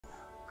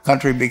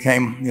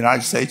the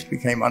United States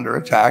became under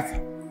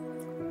attack,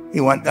 he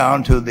went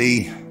down to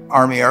the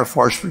Army Air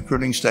Force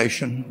recruiting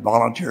station,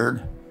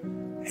 volunteered,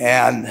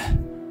 and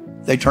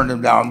they turned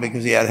him down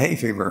because he had hay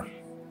fever.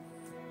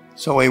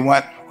 So he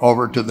went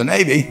over to the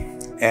Navy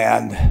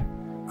and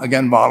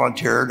again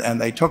volunteered, and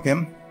they took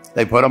him.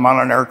 They put him on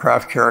an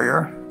aircraft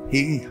carrier.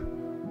 He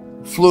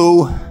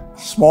flew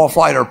small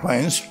flight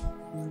airplanes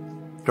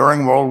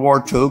during World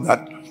War II,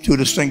 got 2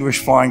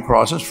 distinguished flying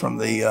crosses from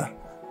the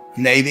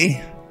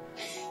Navy,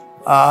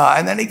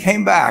 and then he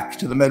came back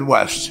to the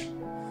Midwest.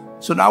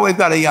 So now we've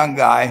got a young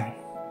guy.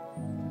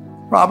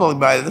 Probably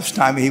by this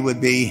time he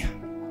would be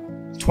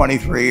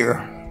 23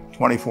 or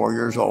 24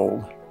 years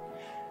old.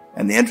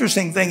 And the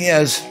interesting thing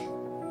is,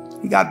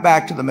 he got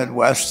back to the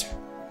Midwest,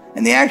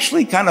 and he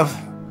actually kind of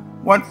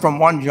went from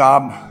one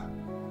job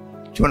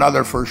to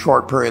another for a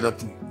short period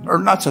of, or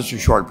not such a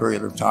short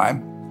period of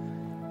time.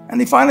 And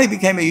he finally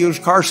became a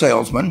used car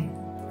salesman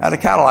at a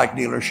Cadillac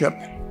dealership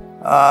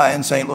in St. Louis.